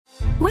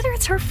Whether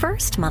it's her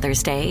first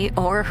Mother's Day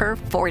or her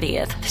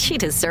 40th, she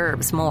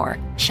deserves more.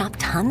 Shop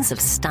tons of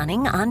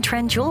stunning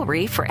on-trend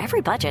jewelry for every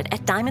budget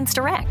at Diamonds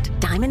Direct.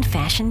 Diamond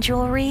fashion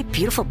jewelry,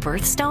 beautiful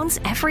birthstones,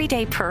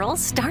 everyday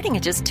pearls starting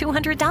at just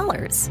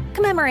 $200.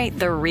 Commemorate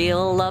the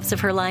real loves of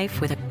her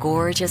life with a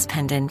gorgeous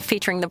pendant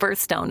featuring the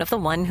birthstone of the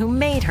one who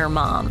made her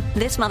mom.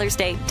 This Mother's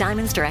Day,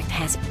 Diamonds Direct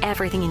has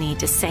everything you need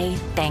to say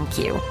thank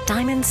you.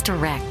 Diamonds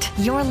Direct.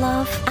 Your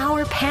love,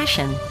 our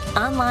passion.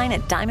 Online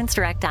at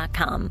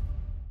diamondsdirect.com.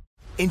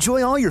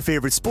 Enjoy all your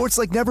favorite sports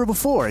like never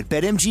before at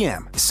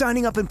BetMGM.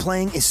 Signing up and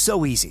playing is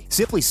so easy.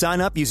 Simply sign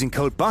up using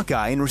code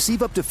Buckeye and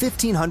receive up to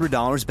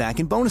 $1,500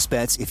 back in bonus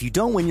bets if you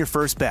don't win your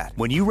first bet.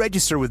 When you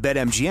register with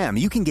BetMGM,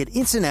 you can get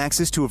instant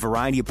access to a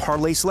variety of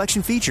parlay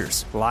selection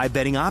features, live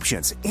betting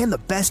options, and the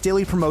best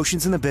daily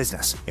promotions in the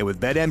business. And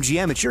with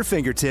BetMGM at your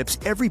fingertips,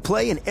 every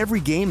play and every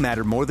game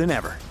matter more than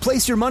ever.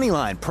 Place your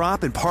moneyline,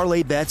 prop, and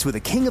parlay bets with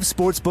the king of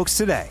sportsbooks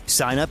today.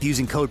 Sign up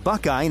using code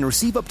Buckeye and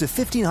receive up to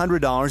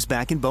 $1,500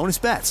 back in bonus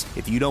bets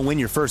if you don't win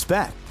your first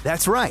bet.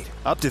 That's right,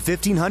 up to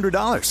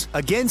 $1,500.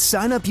 Again,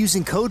 sign up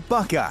using code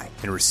Buckeye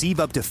and receive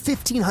up to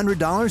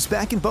 $1,500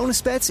 back in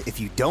bonus bets if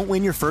you don't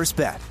win your first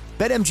bet.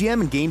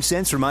 BetMGM and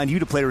GameSense remind you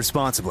to play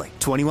responsibly.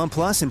 21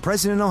 plus and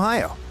present in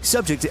Ohio.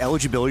 Subject to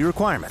eligibility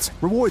requirements.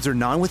 Rewards are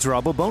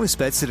non-withdrawable bonus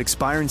bets that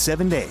expire in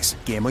 7 days.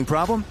 Gambling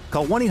problem?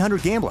 Call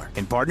 1-800-GAMBLER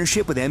in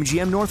partnership with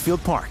MGM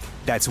Northfield Park.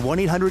 That's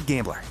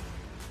 1-800-GAMBLER.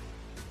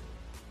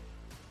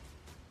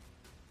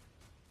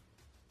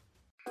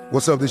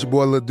 What's up, this your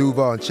boy Lil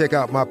Duval, and check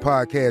out my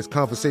podcast,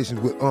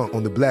 Conversations with Unc,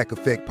 on the Black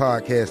Effect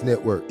Podcast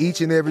Network.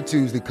 Each and every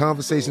Tuesday,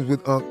 Conversations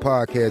with Unc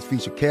podcast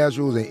feature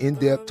casuals and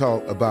in-depth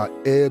talk about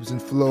ebbs and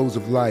flows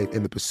of life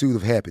and the pursuit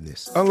of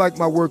happiness. Unlike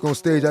my work on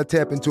stage, I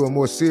tap into a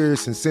more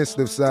serious and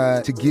sensitive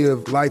side to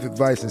give life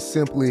advice and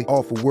simply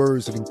offer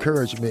words of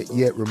encouragement,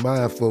 yet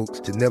remind folks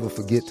to never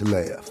forget to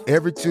laugh.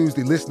 Every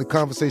Tuesday, listen to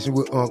Conversation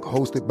with Unc,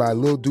 hosted by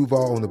Lil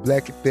Duval on the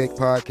Black Effect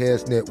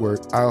Podcast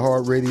Network,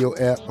 iHeartRadio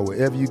app, or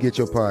wherever you get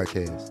your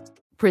podcasts.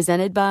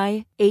 Presented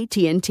by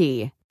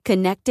AT&T.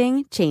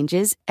 Connecting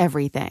changes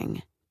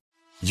everything.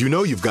 You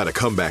know you've got a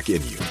comeback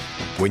in you.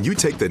 When you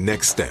take the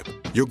next step,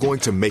 you're going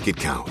to make it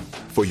count.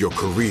 For your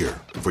career,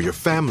 for your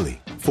family,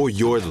 for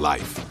your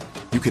life.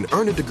 You can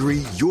earn a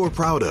degree you're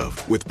proud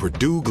of with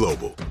Purdue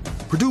Global.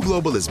 Purdue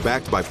Global is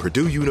backed by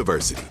Purdue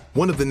University,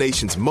 one of the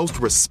nation's most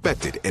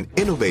respected and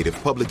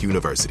innovative public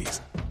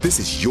universities. This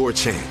is your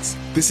chance.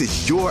 This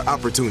is your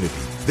opportunity.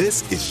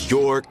 This is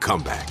your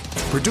comeback.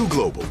 Purdue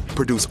Global,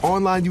 Purdue's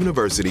online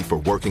university for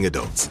working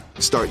adults.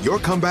 Start your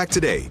comeback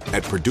today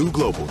at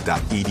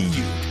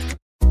purdueglobal.edu.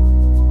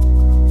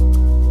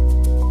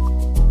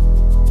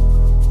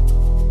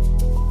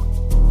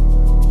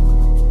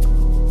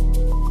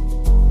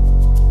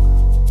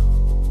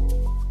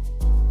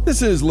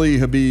 This is Lee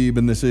Habib,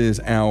 and this is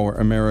Our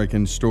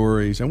American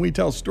Stories. And we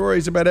tell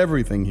stories about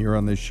everything here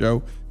on this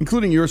show,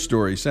 including your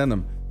stories. Send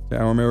them to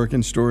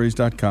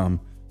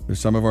ouramericanstories.com. They're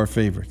some of our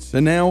favorites.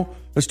 And now,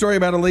 a story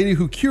about a lady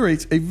who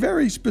curates a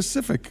very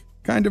specific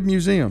kind of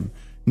museum.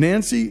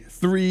 Nancy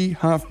 3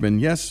 Hoffman.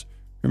 Yes,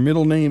 her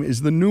middle name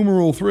is the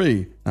numeral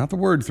 3, not the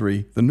word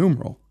 3, the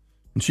numeral.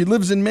 And she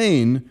lives in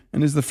Maine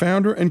and is the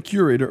founder and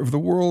curator of the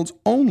world's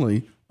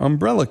only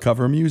umbrella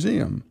cover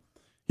museum.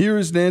 Here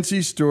is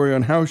Nancy's story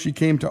on how she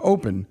came to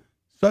open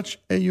such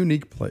a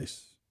unique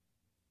place.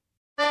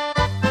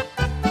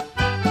 Hi,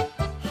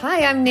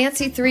 I'm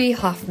Nancy 3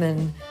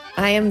 Hoffman.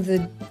 I am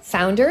the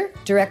founder,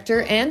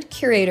 director, and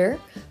curator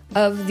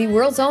of the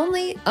world's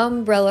only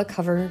umbrella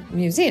cover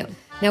museum.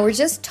 Now, we're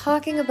just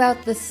talking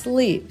about the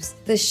sleeves,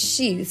 the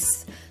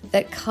sheaths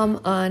that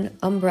come on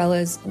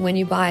umbrellas when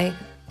you buy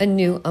a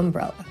new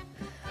umbrella,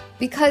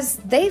 because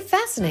they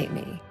fascinate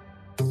me.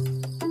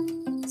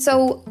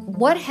 So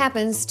what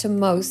happens to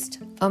most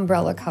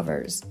umbrella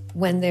covers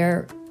when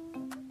they're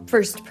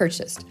first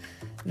purchased?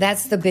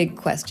 That's the big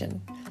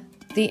question.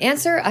 The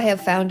answer I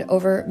have found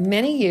over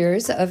many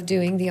years of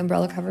doing the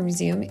Umbrella Cover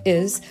Museum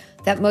is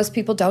that most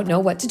people don't know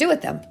what to do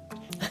with them.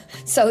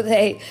 So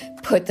they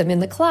put them in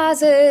the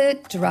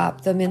closet,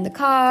 drop them in the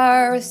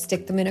car,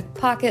 stick them in a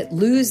pocket,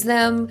 lose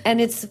them.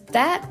 And it's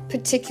that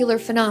particular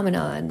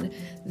phenomenon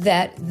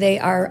that they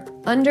are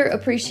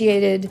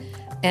underappreciated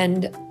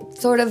and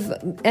sort of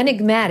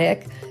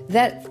enigmatic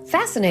that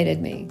fascinated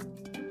me.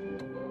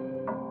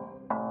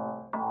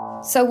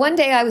 So one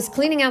day I was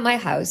cleaning out my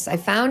house. I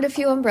found a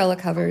few umbrella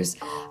covers.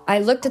 I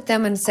looked at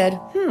them and said,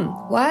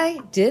 why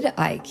did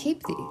I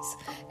keep these?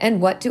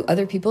 And what do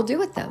other people do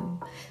with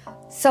them?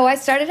 So I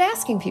started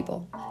asking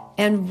people.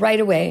 And right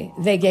away,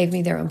 they gave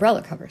me their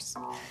umbrella covers.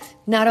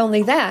 Not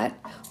only that,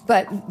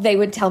 but they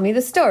would tell me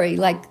the story.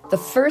 Like the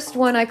first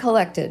one I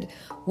collected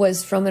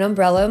was from an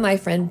umbrella my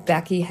friend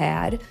Becky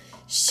had.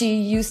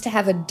 She used to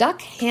have a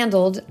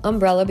duck-handled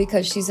umbrella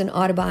because she's an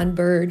Audubon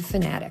bird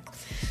fanatic.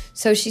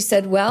 So she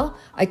said, well,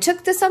 I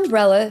took this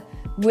umbrella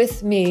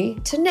with me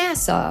to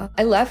Nassau.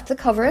 I left the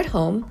cover at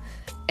home,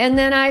 and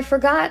then I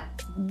forgot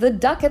the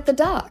duck at the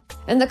dock,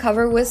 and the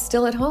cover was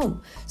still at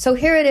home. So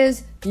here it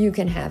is, you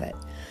can have it.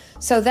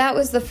 So that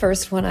was the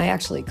first one I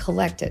actually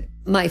collected.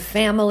 My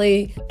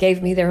family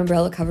gave me their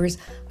umbrella covers.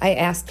 I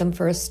asked them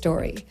for a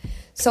story.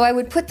 So I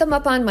would put them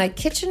up on my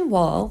kitchen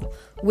wall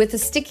with a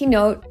sticky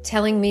note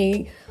telling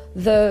me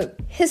the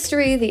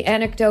history, the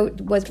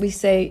anecdote, what we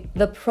say,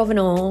 the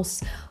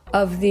provenance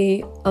of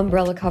the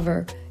umbrella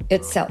cover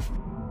itself.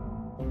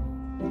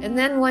 And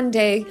then one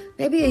day,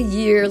 maybe a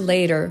year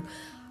later,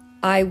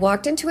 I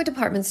walked into a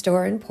department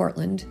store in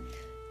Portland,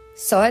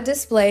 saw a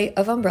display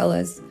of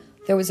umbrellas.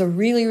 There was a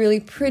really, really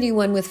pretty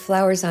one with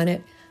flowers on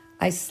it.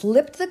 I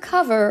slipped the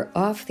cover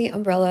off the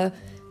umbrella,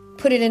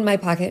 put it in my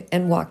pocket,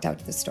 and walked out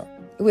to the store.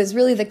 It was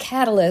really the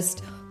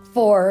catalyst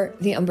for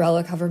the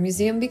Umbrella Cover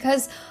Museum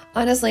because,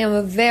 honestly, I'm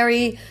a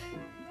very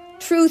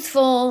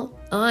truthful,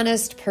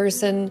 honest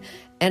person,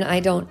 and I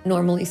don't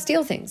normally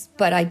steal things.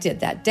 But I did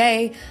that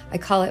day. I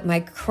call it my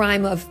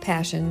crime of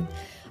passion,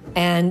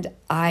 and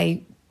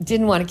I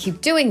didn't want to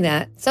keep doing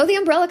that. So the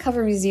Umbrella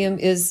Cover Museum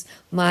is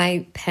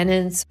my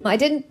penance. I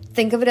didn't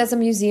think of it as a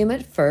museum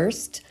at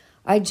first.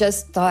 I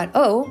just thought,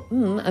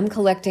 I'm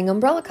collecting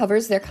umbrella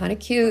covers. They're kind of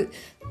cute.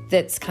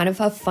 That's kind of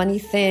a funny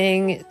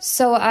thing.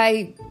 So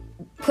I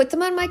put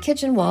them on my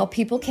kitchen wall.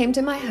 People came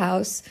to my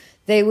house.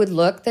 They would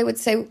look. They would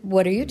say,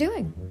 "What are you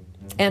doing?"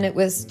 And it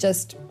was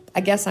just, I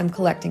guess I'm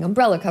collecting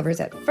umbrella covers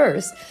at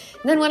first.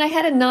 And then when I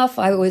had enough,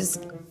 I was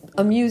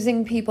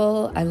amusing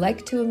people. I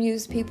like to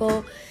amuse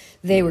people.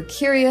 They were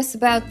curious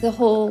about the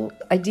whole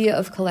idea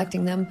of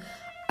collecting them.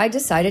 I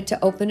decided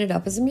to open it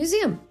up as a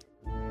museum.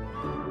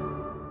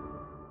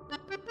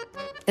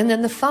 And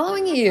then the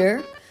following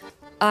year,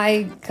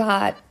 I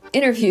got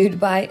interviewed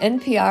by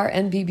NPR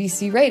and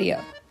BBC Radio.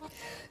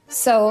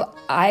 So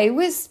I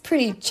was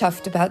pretty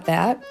chuffed about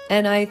that.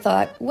 And I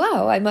thought,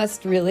 wow, I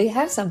must really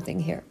have something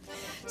here.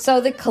 So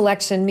the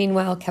collection,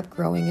 meanwhile, kept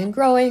growing and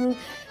growing.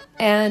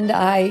 And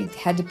I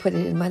had to put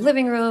it in my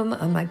living room,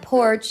 on my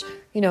porch,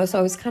 so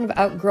I was kind of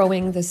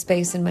outgrowing the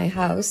space in my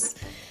house.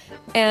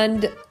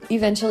 And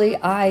eventually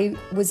I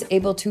was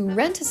able to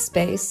rent a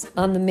space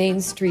on the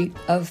main street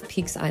of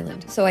Peaks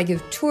Island. So I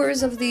give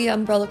tours of the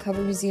Umbrella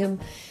Cover Museum.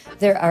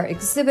 There are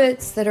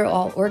exhibits that are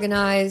all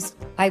organized.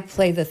 I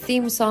play the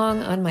theme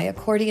song on my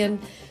accordion.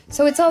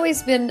 So it's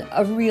always been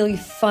a really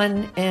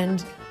fun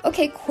and,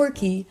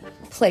 quirky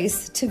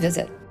place to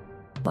visit.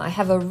 I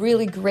have a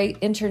really great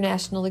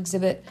international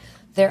exhibit.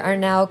 There are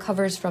now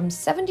covers from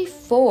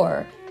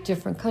 74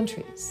 different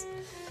countries.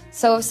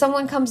 So if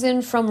someone comes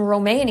in from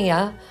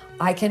Romania,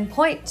 I can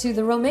point to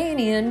the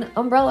Romanian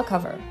umbrella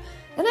cover.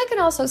 And I can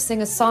also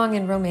sing a song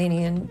in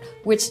Romanian,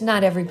 which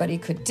not everybody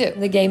could do.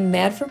 The game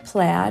Mad for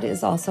Plaid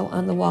is also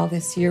on the wall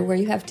this year, where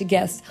you have to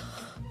guess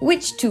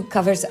which two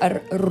covers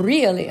are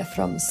really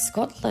from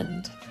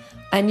Scotland.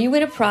 And you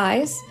win a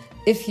prize.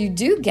 If you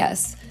do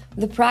guess,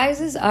 the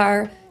prizes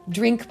are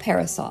drink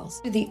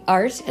parasols. The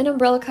Art and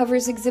Umbrella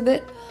Covers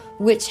exhibit,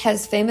 which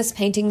has famous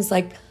paintings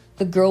like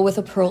The Girl with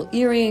a Pearl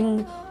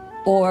Earring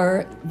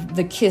or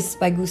The Kiss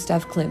by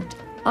Gustav Klimt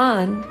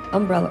on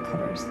umbrella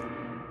covers.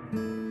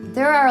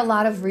 There are a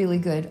lot of really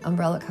good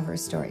umbrella cover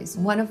stories.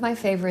 One of my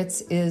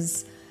favorites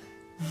is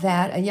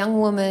that a young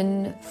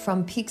woman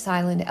from Peaks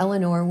Island,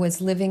 Eleanor,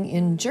 was living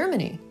in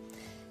Germany,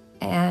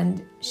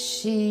 and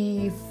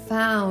she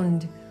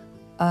found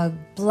a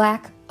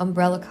black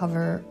umbrella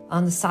cover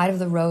on the side of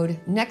the road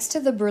next to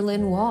the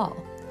Berlin Wall.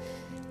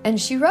 And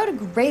she wrote a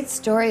great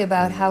story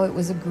about how it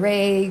was a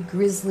gray,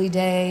 grisly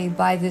day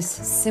by this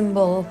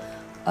symbol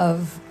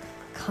of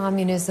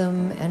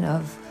communism and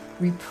of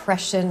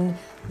repression.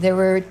 There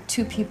were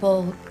two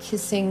people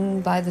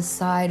kissing by the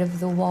side of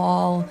the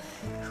wall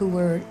who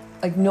were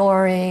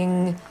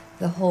ignoring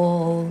the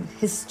whole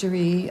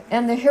history.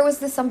 And here was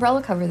this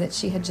umbrella cover that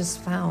she had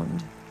just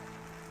found.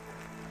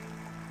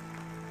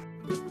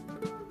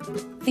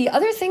 The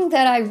other thing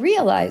that I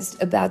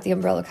realized about the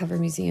Umbrella Cover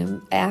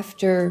Museum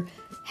after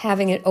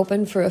having it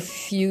open for a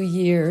few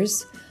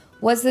years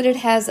was that it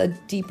has a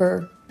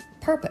deeper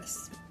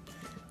purpose.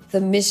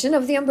 The mission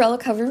of the Umbrella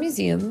Cover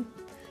Museum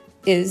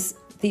is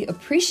the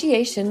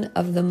appreciation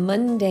of the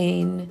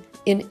mundane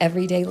in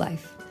everyday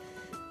life.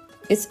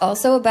 It's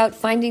also about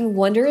finding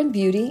wonder and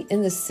beauty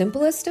in the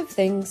simplest of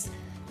things,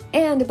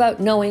 and about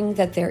knowing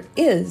that there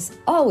is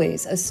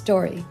always a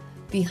story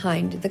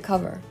behind the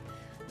cover.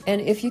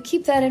 And if you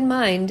keep that in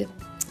mind,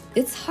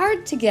 it's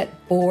hard to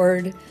get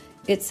bored.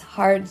 It's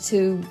hard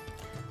to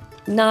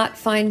not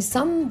find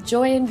some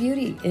joy and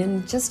beauty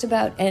in just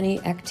about any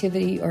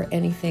activity or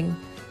anything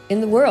in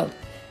the world.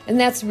 And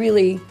that's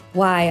really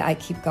why I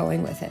keep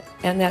going with it.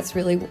 And that's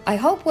really, I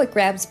hope, what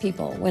grabs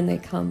people when they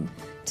come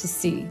to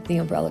see the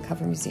Umbrella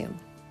Cover Museum.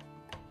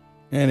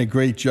 And a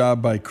great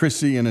job by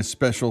Chrissy, and a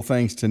special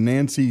thanks to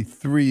Nancy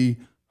 3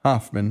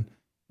 Hoffman.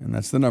 And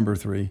that's the number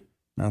 3,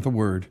 not the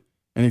word.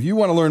 And if you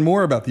want to learn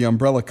more about the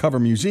Umbrella Cover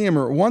Museum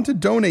or want to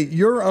donate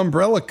your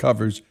umbrella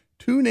covers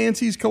to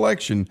Nancy's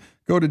collection,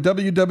 go to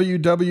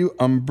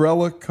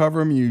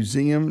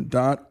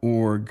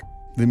www.umbrellacovermuseum.org.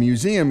 The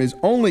museum is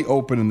only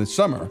open in the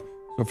summer,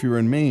 so if you're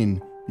in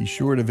Maine, be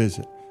sure to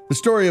visit. The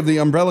story of the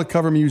Umbrella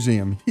Cover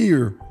Museum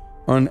here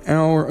on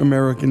Our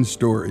American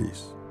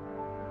Stories.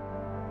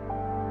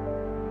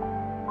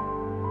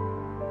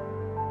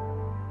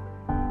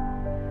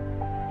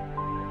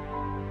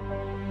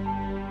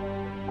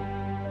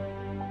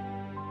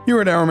 Here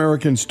at Our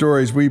American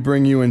Stories, we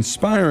bring you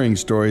inspiring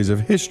stories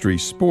of history,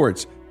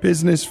 sports,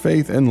 business,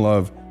 faith, and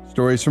love.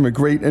 Stories from a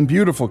great and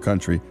beautiful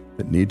country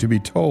that need to be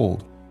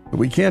told. But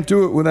we can't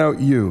do it without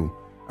you.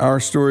 Our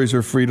stories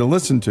are free to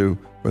listen to,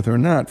 but they're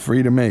not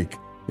free to make.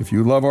 If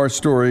you love our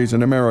stories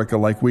in America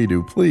like we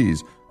do,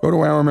 please go to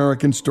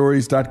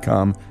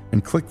ouramericanstories.com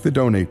and click the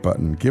donate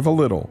button. Give a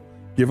little,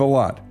 give a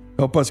lot.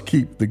 Help us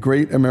keep the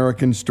great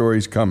American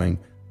stories coming.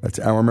 That's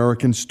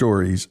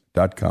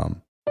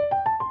ouramericanstories.com.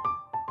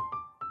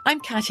 I'm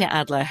Katya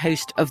Adler,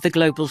 host of The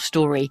Global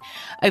Story.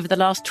 Over the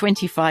last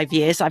 25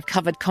 years, I've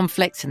covered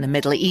conflicts in the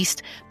Middle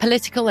East,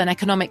 political and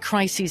economic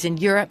crises in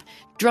Europe,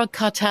 drug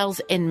cartels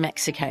in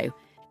Mexico.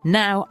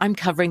 Now I'm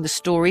covering the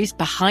stories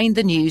behind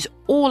the news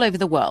all over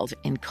the world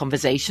in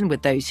conversation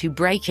with those who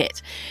break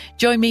it.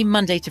 Join me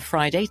Monday to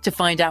Friday to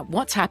find out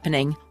what's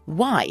happening,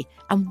 why,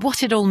 and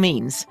what it all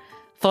means.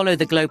 Follow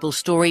The Global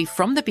Story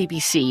from the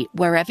BBC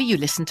wherever you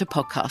listen to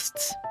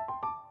podcasts.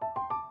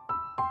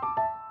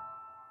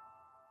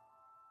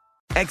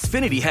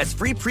 Xfinity has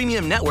free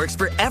premium networks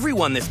for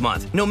everyone this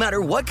month, no matter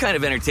what kind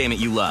of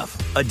entertainment you love.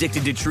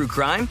 Addicted to true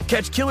crime?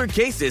 Catch killer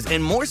cases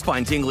and more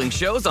spine-tingling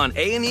shows on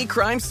A&E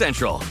Crime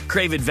Central.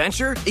 Crave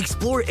adventure?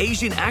 Explore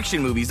Asian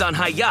action movies on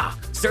Hi-Ya.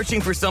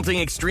 Searching for something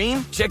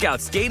extreme? Check out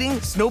skating,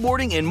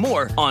 snowboarding, and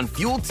more on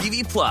Fuel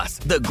TV Plus,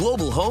 the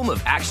global home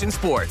of action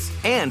sports.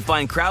 And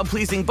find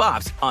crowd-pleasing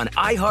bops on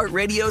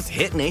iHeartRadio's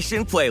Hit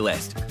Nation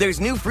playlist. There's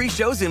new free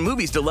shows and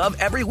movies to love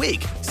every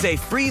week. Say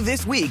free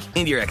this week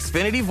in your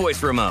Xfinity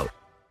voice remote.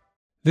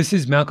 This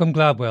is Malcolm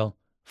Gladwell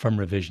from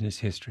Revisionist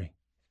History.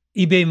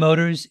 eBay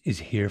Motors is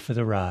here for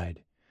the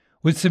ride.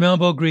 With some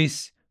elbow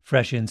grease,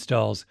 fresh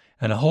installs,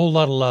 and a whole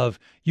lot of love,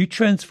 you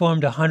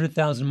transformed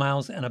 100,000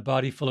 miles and a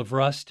body full of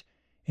rust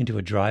into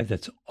a drive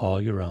that's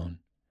all your own.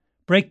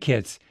 Brake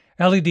kits,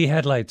 LED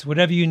headlights,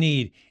 whatever you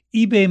need,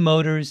 eBay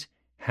Motors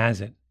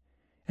has it.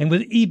 And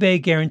with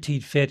eBay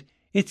Guaranteed Fit,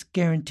 it's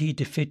guaranteed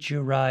to fit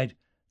your ride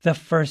the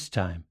first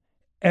time,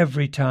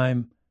 every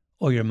time,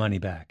 or your money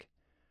back.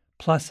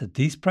 Plus, at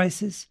these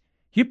prices,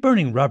 you're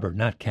burning rubber,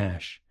 not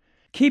cash.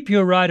 Keep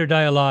your ride or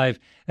die alive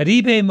at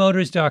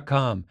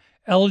ebaymotors.com.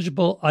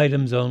 Eligible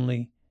items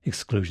only.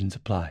 Exclusions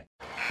apply.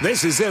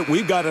 This is it.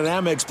 We've got an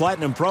Amex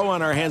Platinum Pro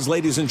on our hands,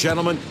 ladies and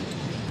gentlemen.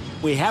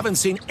 We haven't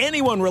seen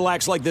anyone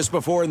relax like this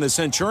before in the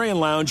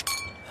Centurion Lounge.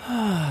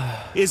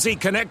 Is he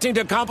connecting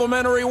to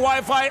complimentary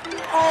Wi-Fi?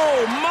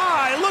 Oh,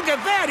 my! Look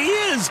at that! He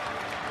is!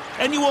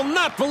 And you will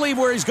not believe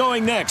where he's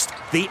going next.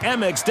 The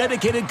Amex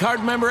dedicated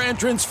card member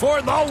entrance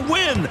for the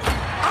win.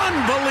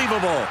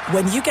 Unbelievable.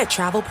 When you get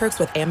travel perks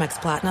with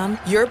Amex Platinum,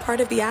 you're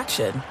part of the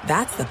action.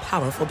 That's the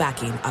powerful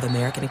backing of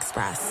American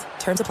Express.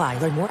 Terms apply.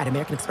 Learn more at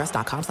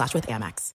americanexpress.com/withAmex.